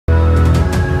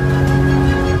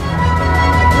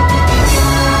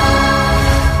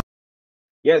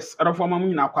Yes, other form of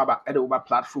na kwaba at the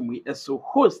platform we so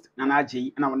host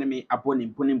Nanaji and I want to me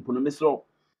abone punim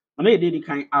and they did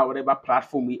kind out whatever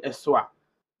platform we so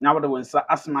now the ones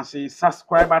as much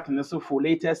subscribe button so for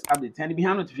latest update and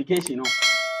behind notification no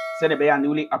said be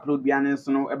newly upload behind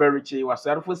so no ever reach was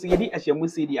for CD as you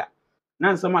must see there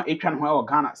now some are etran where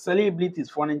Ghana celebrities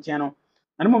phone channel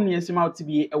and mom near sim out to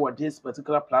be our this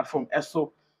particular platform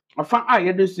so I found I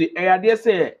do say I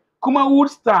say Kumawood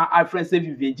star I friend say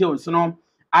Vivian Jill so no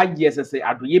IGSS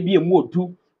adoye bi emu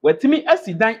odu watimi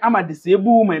asidan ama disabled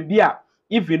woman bia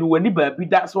even when baabi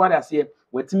da so what I say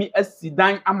watimi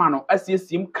asidan ama no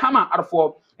asiesim kama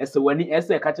arfo ese wani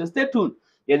ese ka stay tuned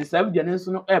ye the serve de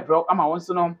nso no bro ama won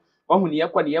so no ohun ne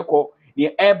yekọ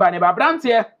ne eba ne ba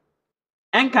brante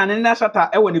enka ne na shata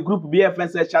e woni group BFN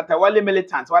say shata wale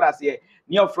militant what I say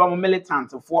near from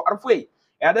militant for arfo e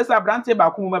this brante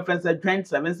ba ko my friend say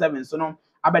 2077 so no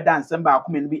abeda nsem ba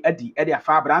ko me bi adi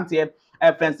afa brante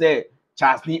friend say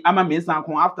Charles ni ama me nsan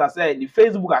after say the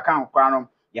Facebook account kwa no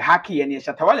ye hack ye ne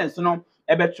shatawale nso no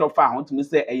ebe trofa ho tumi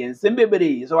say e nsem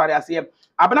bebere so wari ase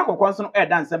abena kokon nso no e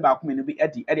dan nsem ba ko me bi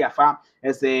adi afa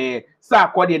say sa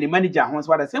akode ni manager ho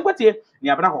so wari ase nkotie ni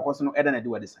abena kokon nso no e dan adi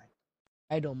wadi sai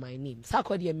I don't my name sa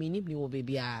akode me name ni wo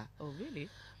baby ah. Oh really?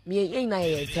 Me ain't na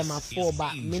tema 4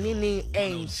 ba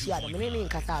menene share menene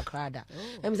nkasa akrada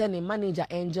em say the manager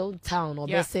Angel Town or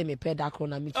be say me pedakro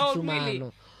na me tutu man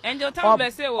no Angel Town be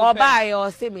say or buy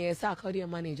or say me say akodi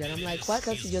manager and I'm like why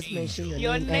can't you just mention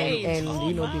your name and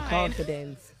you know be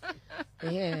confident.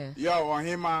 Yeah yo on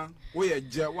him man we a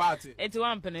jet what it's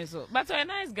one penny so but a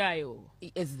nice guy oh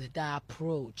it's the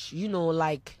approach you know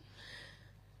like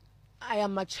I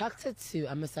am attracted to,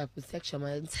 I'm a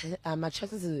psychosexual, I'm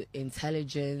attracted to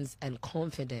intelligence and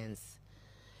confidence.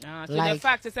 So like, the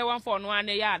fact is, one for one,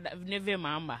 yeah, never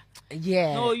mama.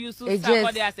 Yeah. No, you saw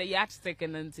somebody as a yardstick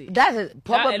and that is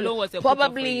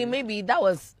probably maybe that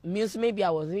was maybe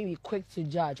I was maybe quick to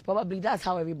judge. Probably that's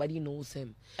how everybody knows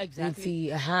him.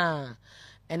 Exactly.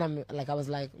 And I'm like, I was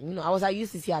like, you know, I was at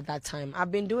UCC at that time.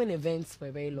 I've been doing events for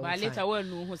a very long time. But later, well,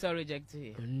 no, who's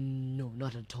rejected? No,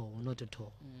 not at all, not at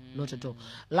all, not at all.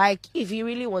 Like, if he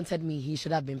really wanted me, he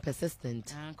should have been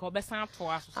persistent. You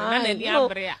know,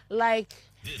 like,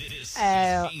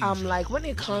 I'm like, when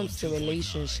it comes to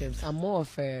relationships, I'm more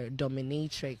of a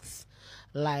dominatrix.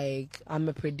 Like, I'm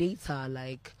a predator.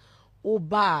 Like,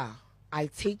 Oba. I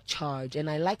take charge and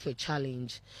I like a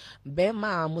challenge.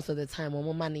 Bema most of the time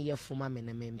I'm money for my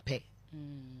pay.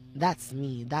 That's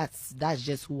me. That's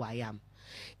just who I am.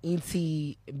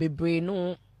 Inti Bebre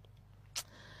no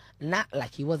not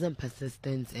like he wasn't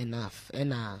persistent enough.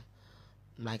 And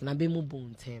like na be mu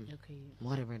bon time. Okay.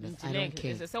 Whatever it is. I don't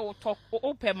care. So talk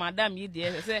open madam you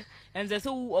there say and say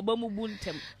so obamu bon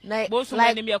time. Like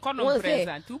me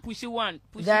present to push one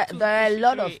push there are a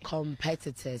lot of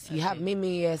competitors. You have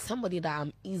maybe somebody that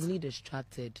I'm easily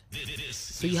distracted.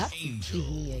 So you have to keep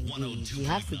me engaged. You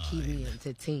have to keep me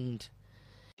entertained.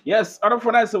 Yes, other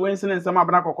for that so incident some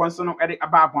abana kokon no edit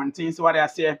about pontin so what I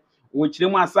say which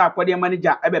them asa akode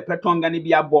manager ebe petonga ni bi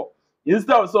abo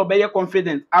instead so be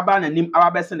confident aba na nim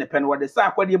aba bese ne pen wode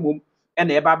sa akode mum e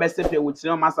na eba bese pe which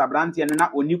them masa brand no na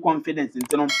oni confidence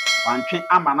ntino wantwe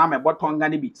ama na me botonga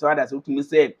ni bi so what I say to me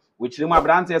say which them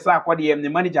brand sa akode ne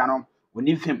manager no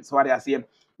oni fim so what I say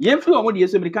yem free omo de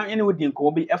yeso American any wodi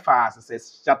nko bi e fa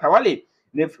asese Chatawale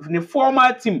ne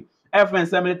former team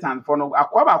FN militant for no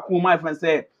akwaba kuma FN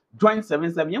say join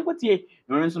 77 yenkotie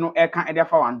no nso no e kan e dey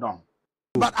fa wan don.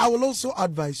 But I will also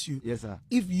advise you, yes sir,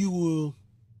 if you will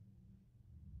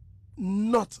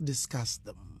not discuss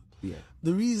them. Yeah.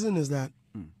 The reason is that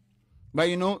but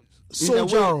you know so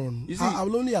Jaron, you see, I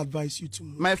will only advise you to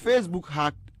my Facebook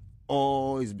hacked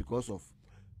all is because of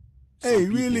hey,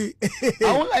 really?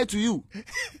 I won't lie to you.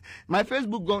 My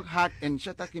Facebook got hacked and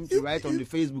Shatta came to write on the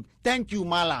Facebook, thank you,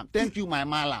 Malam. Thank you, my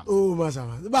Malam. Oh,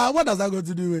 Masama. But what does that got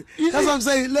to do with it? That's what I'm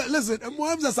saying. Listen,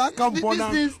 once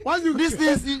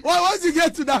you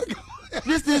get to that,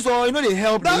 this thing, so you know they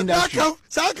help the industry.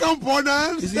 That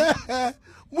components. I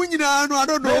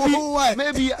don't know why.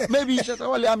 Maybe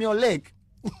Shatta, I'm your leg.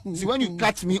 See, when you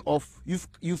cut me off,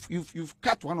 you've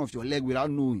cut one of your leg without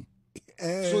knowing.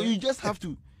 So you just have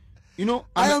to. You know,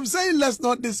 I am saying let's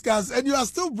not discuss, and you are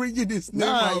still bringing this name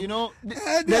up. You know,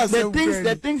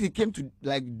 the things he came to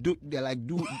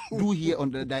do here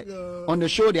on the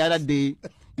show the other day.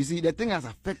 You see, the thing has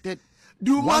affected.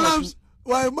 Do Malams?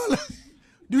 Why Malams?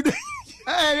 Do they?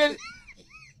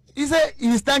 He said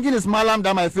he's thanking his Malam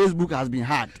that my Facebook has been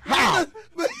hacked. How?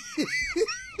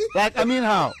 Like, I mean,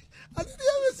 how?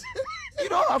 You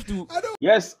don't have to.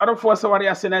 Yes, other for somebody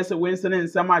as soon as Winston and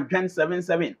Sama Gen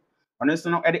 77.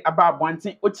 Honestly, no edit about one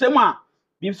thing. Uchema,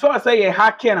 before say a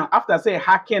hacking after say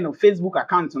hacking Facebook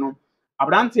account no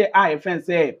abrante I friend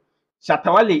say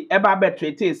Shatawale eba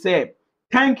betrete say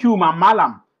thank you my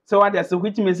malam so what they say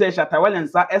which me say Shatawale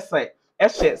nsa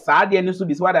ehye saa de no so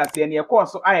bi so what they say na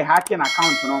course so I hacking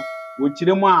account no wo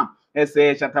chire mu a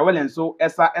say Shatawale nso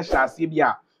esa ehye ase bi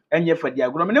a enye fadi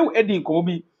agro me ne edin komo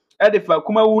bi edifa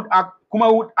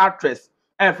Kumawood actress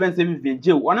I friend say Vivian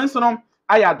Jill one nso no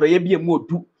aye adoye bi emu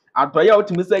odu adoye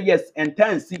ultimate say yes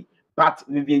intense but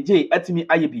Vivian Jill atimi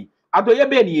aye bi adoye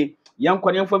be nie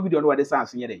yankwane mfa video no wade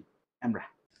sanso nye dey emra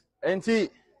enti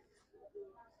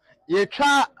ye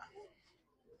twa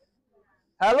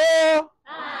hello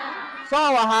so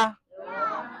wa ha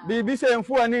bibi se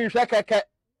mfu ani nhwe keke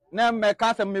na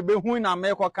mmeka se mebehu na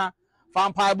mekoka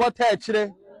fampa bota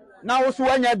akire na wo so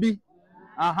wanya bi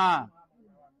aha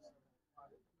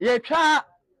ye twa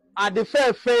ade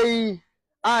fefei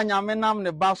anyame nam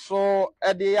ne baso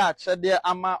ede ya chede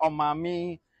ama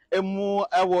omami emu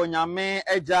ewo nyame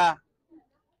eja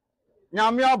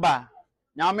nyame oba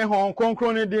nyame hon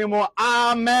konkro ni di mo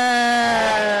amen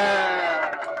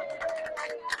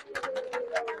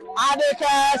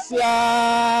adekasia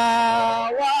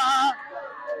wa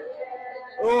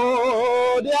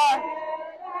oh dia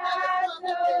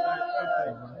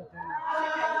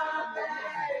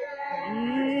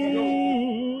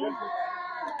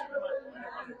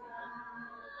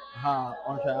ha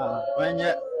oncha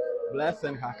wenye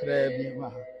blessing hakra bi ma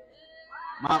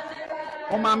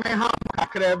o ma me ha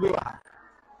hakra bi wa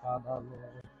Father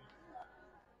Lord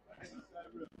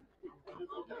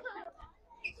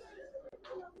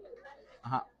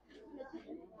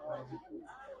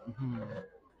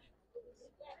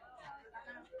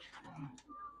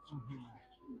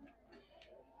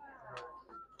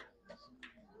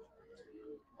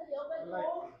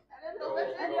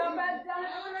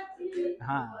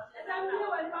aha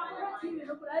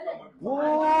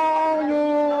oh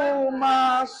you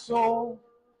my soul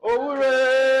oh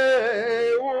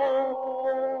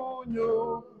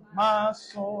you my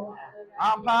soul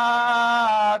I'm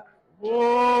back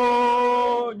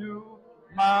oh you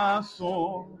my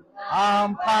soul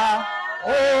I'm back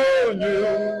oh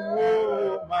you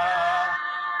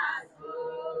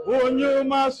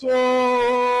my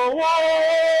soul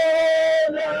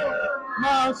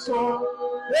my soul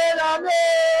and I know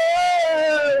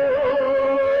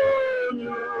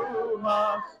you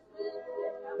must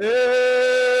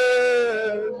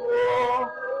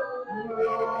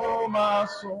oh my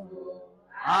soul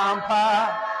I'm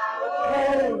fine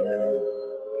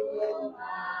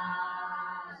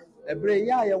ebre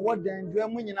ya ye woden dua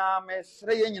mu nyina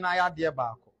mesre ye nyina ya de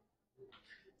baako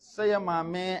say ye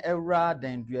maame ewra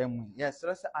den dua mu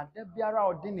yesre se ade biara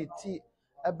ode ne ti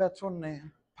ebeto ne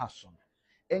paso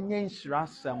enye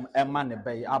nshirasem ema ne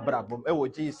bey abrabom ewo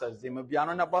Jesus dem bia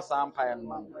no ne bosa empire no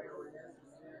man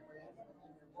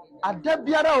ade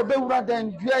biara obewura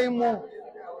den dua mu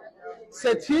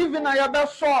se TV na ya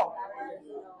beso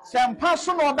se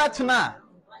mpaso no obetena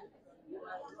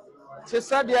se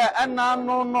said ya ena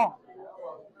no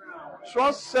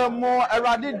so samo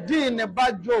erade di ne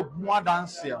ba Job mu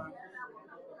adanse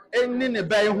enni ne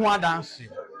bey hu adanse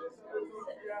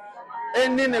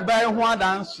enni ne bey hu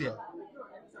adanse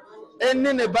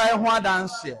enni ne bey hu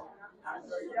adanse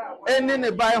enni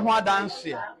ne bey hu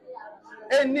adanse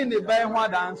enni ne bey hu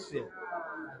adanse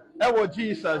ewo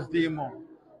Jesus demo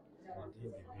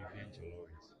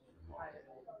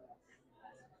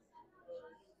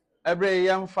ebre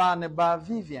yamfa ne ba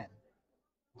Vivian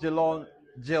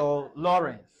Jill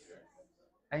Lawrence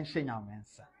en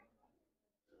shenyamensa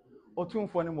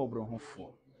otumfo ne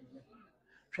mobrohofo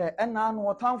hwe ena no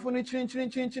otamfo ne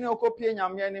chirinchirin okopie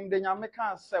nyame anim de nyame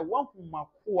kan se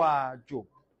wahumako a Job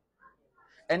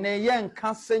ene ye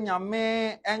nka se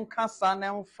nyame enka sa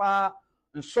ne mfa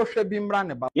nsohwe bi mra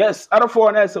ne ba yes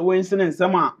arafo na se wensin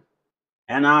nsem a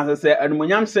ena se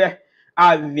anumunyam se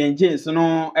a Vivian Jill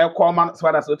no ekoma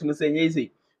so that so tumi se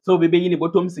nyezi so bebe yi ni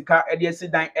botom sika ede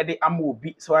asidan ede ama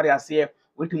obi so that ase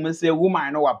wetum say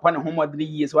woman no wapon homodri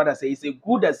years what I say is a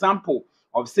good example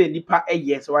of say nipa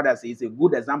yes what I say is a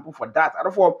good example for that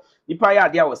therefore nipa ya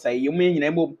dia was say you mean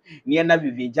nyina mom ne na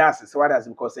Vivian Jill so what I say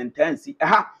because intense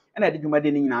aha na de dwuma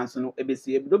de ni nyina nso no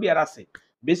ebesi ebido biara se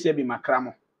besi bi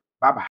makramo baba